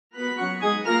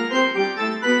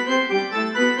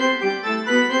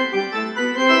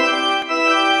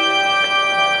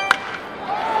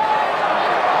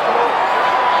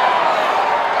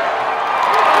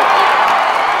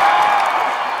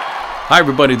Hi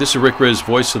everybody, this is Rick Riz,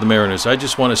 voice of the Mariners. I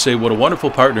just want to say what a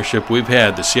wonderful partnership we've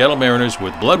had, the Seattle Mariners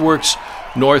with Bloodworks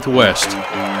Northwest.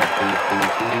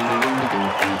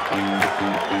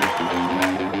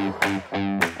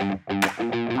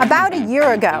 About a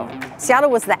year ago, Seattle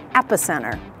was the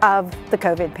epicenter of the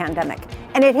COVID pandemic,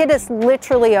 and it hit us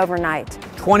literally overnight.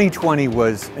 2020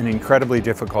 was an incredibly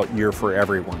difficult year for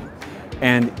everyone.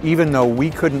 And even though we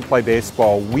couldn't play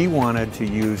baseball, we wanted to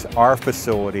use our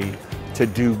facility to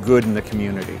do good in the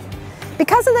community.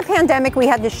 Because of the pandemic, we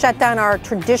had to shut down our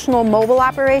traditional mobile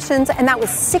operations, and that was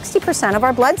 60% of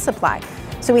our blood supply.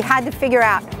 So we had to figure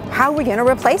out how we're going to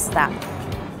replace that.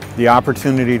 The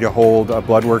opportunity to hold a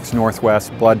Bloodworks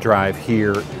Northwest blood drive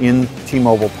here in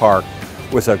T-Mobile Park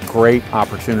was a great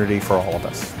opportunity for all of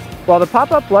us. Well, the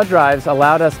pop-up blood drives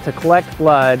allowed us to collect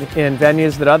blood in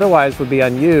venues that otherwise would be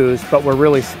unused, but were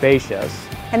really spacious.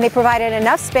 And they provided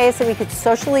enough space that we could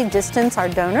socially distance our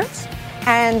donors,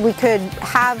 and we could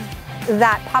have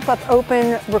that pop-up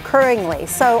open recurringly.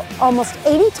 So almost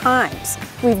 80 times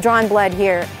we've drawn blood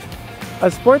here. A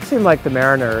sports team like the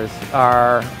Mariners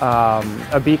are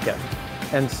a beacon.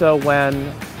 And so when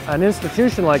an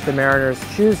institution like the Mariners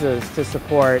chooses to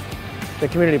support the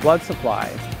community blood supply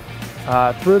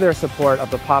through their support of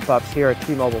the pop-ups here at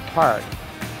T-Mobile Park,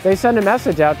 they send a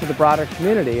message out to the broader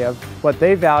community of what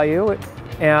they value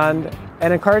and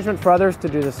an encouragement for others to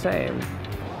do the same.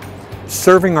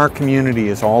 Serving our community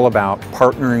is all about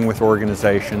partnering with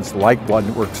organizations like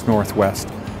Bloodworks Northwest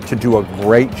to do a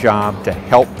great job to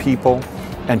help people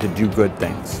and to do good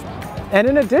things. And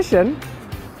in addition,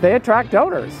 they attract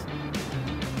donors.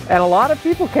 And a lot of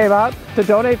people came out to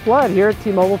donate blood here at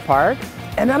T-Mobile Park,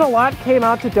 and then a lot came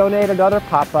out to donate at other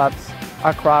pop-ups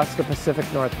across the Pacific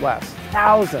Northwest.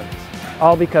 Thousands,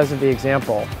 all because of the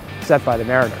example set by the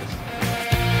Mariners.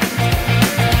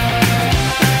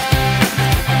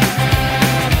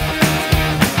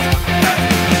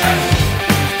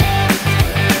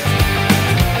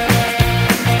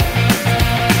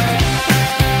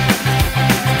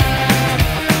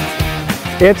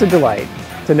 It's a delight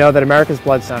to know that America's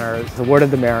Blood Center has awarded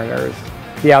the Mariners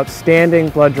the Outstanding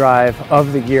Blood Drive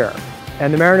of the Year.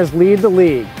 And the Mariners lead the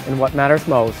league in what matters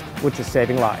most, which is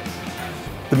saving lives.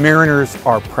 The Mariners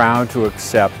are proud to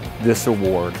accept this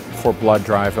award for Blood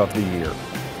Drive of the Year.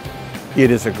 It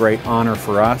is a great honor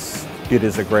for us. It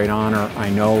is a great honor,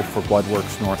 I know, for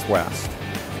Bloodworks Northwest.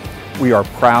 We are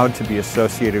proud to be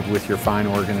associated with your fine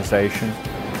organization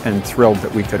and thrilled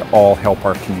that we could all help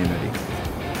our community.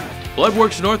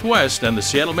 Bloodworks Northwest and the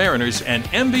Seattle Mariners, an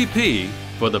MVP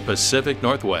for the Pacific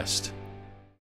Northwest.